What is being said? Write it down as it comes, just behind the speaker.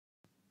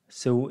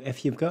So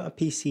if you've got a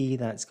PC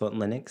that's got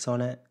Linux on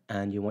it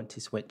and you want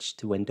to switch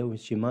to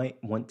Windows, you might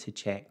want to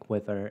check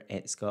whether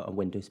it's got a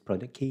Windows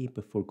product key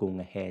before going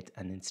ahead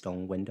and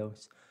installing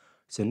Windows.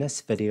 So in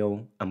this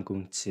video, I'm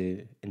going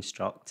to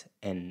instruct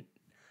in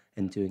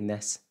doing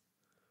this.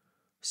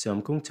 So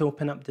I'm going to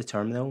open up the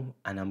terminal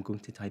and I'm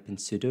going to type in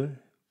sudo,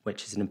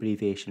 which is an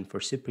abbreviation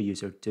for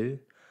superuser do,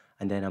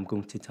 and then I'm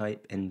going to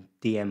type in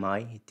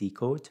DMI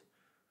decode.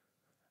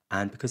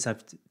 And because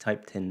I've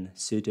typed in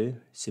sudo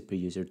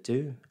superuser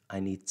do, I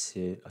need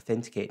to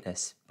authenticate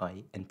this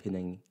by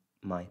inputting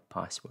my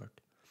password.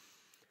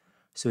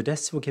 So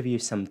this will give you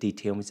some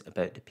details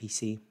about the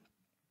PC.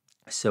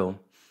 So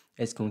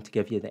it's going to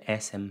give you the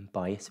SM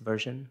BIOS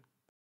version.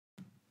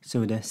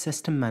 So the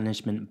system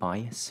management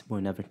BIOS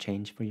will never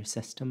change for your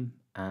system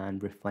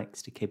and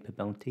reflects the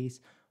capabilities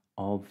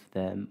of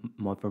the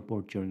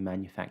motherboard during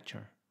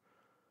manufacture.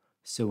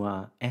 So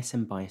a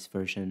SM BIOS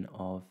version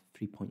of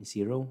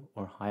 3.0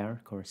 or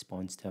higher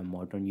corresponds to a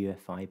modern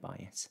UEFI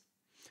BIOS.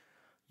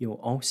 You'll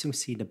also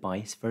see the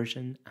BIOS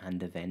version and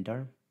the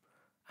vendor,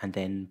 and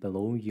then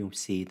below you'll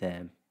see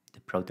the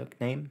product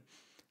name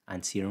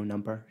and serial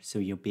number, so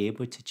you'll be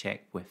able to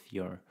check with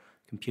your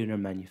computer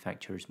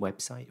manufacturer's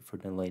website for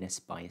the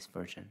latest BIOS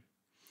version.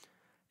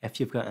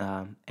 If you've got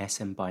a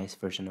SM BIOS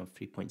version of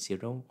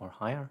 3.0 or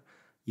higher,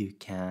 you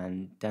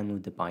can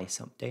download the BIOS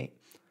update,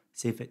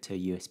 save it to a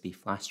USB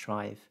flash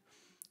drive,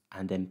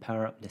 and then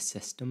power up the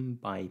system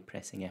by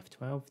pressing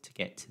F12 to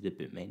get to the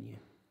boot menu.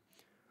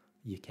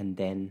 You can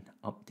then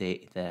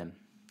update the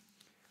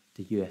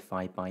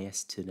UEFI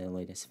BIOS to the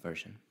latest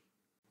version.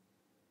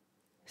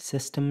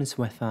 Systems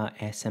with a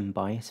SM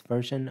BIOS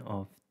version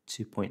of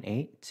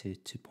 2.8 to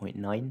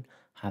 2.9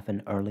 have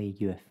an early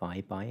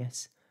UEFI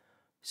BIOS.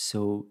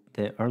 So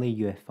the early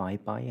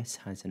UEFI BIOS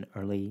has an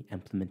early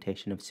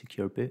implementation of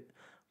Secure Boot,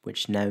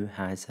 which now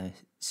has a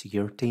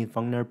security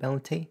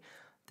vulnerability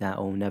that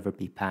will never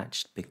be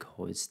patched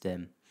because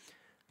the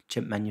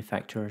chip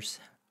manufacturers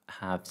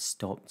have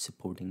stopped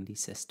supporting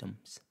these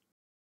systems.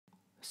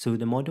 So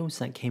the models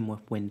that came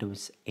with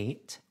Windows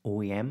 8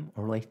 OEM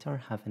or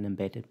later have an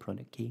embedded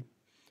product key.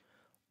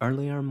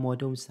 Earlier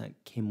models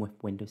that came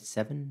with Windows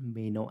 7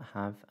 may not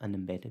have an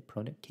embedded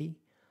product key,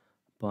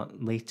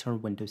 but later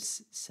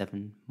Windows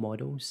 7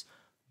 models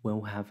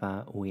will have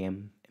a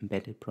OEM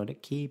embedded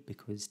product key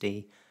because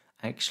they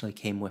actually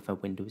came with a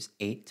Windows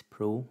 8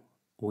 Pro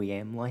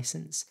OEM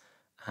license,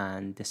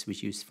 and this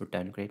was used for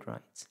downgrade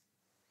rights.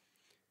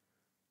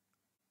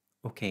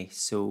 Okay,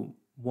 so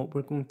what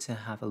we're going to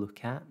have a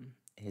look at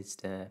is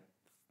the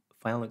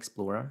File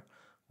Explorer.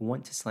 We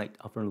want to select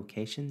other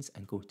locations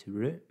and go to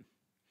root,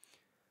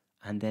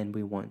 and then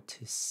we want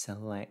to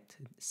select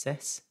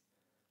sys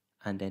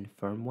and then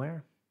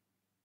firmware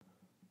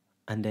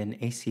and then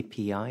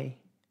ACPI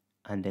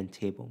and then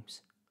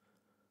tables.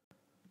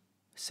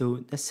 So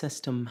this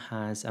system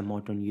has a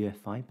modern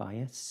UEFI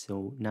BIOS,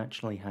 so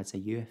naturally has a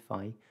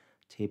UEFI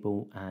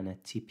table and a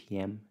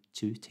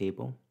TPM2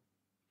 table.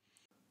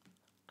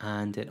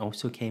 And it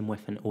also came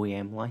with an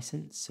OEM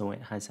license, so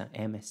it has an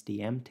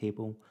MSDM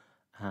table,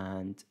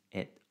 and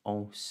it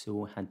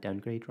also had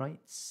downgrade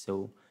rights,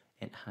 so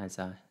it has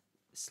a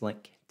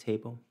slick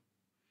table.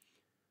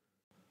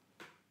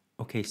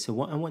 Okay, so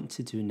what I want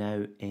to do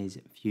now is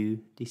view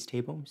these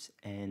tables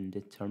in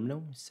the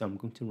terminal. So I'm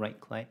going to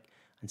right click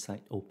and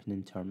select open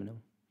in terminal.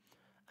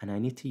 And I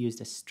need to use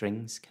the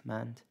strings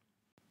command.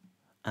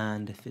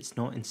 And if it's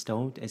not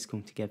installed, it's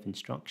going to give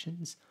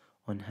instructions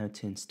on how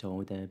to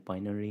install the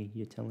binary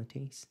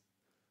utilities.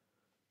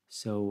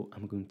 So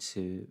I'm going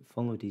to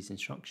follow these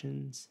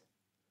instructions.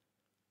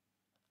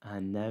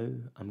 And now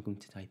I'm going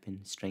to type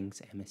in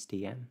strings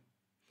MSDM.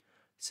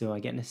 So I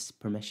get this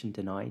permission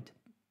denied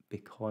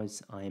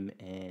because I'm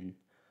in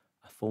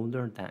a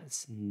folder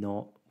that's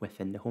not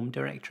within the home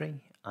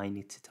directory. I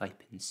need to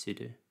type in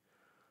sudo.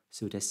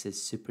 So this is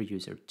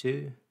superuser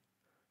do,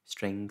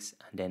 strings,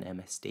 and then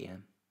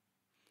MSDM.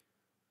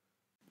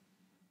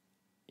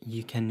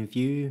 You can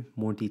view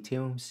more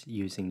details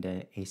using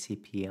the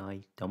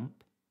ACPI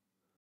dump.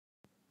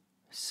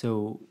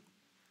 So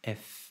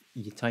if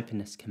you type in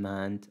this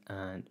command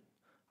and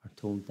are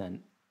told that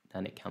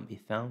it can't be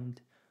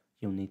found,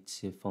 you'll need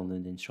to follow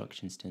the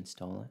instructions to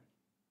install it.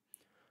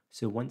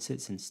 So once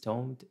it's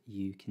installed,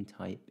 you can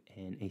type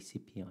in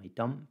ACPI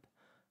dump,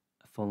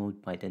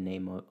 followed by the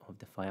name of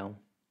the file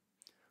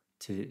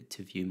to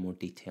view more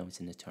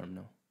details in the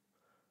terminal.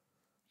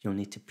 You'll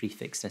need to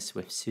prefix this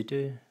with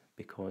sudo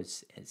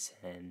because it's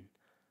in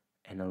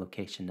a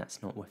location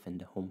that's not within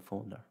the home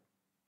folder.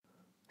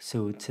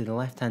 So to the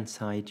left hand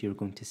side, you're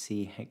going to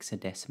see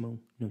hexadecimal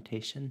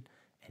notation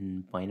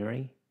in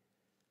binary.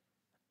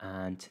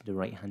 And to the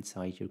right hand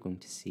side, you're going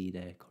to see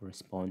the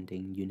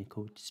corresponding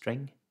Unicode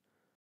string.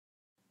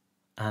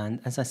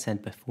 And as I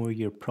said before,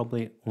 you're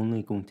probably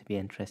only going to be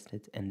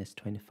interested in this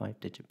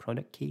 25-digit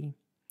product key.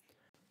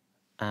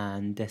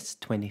 And this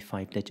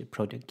 25-digit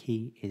product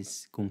key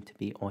is going to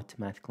be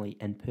automatically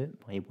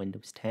input by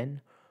Windows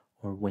 10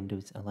 or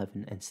Windows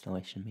 11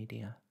 installation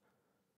media.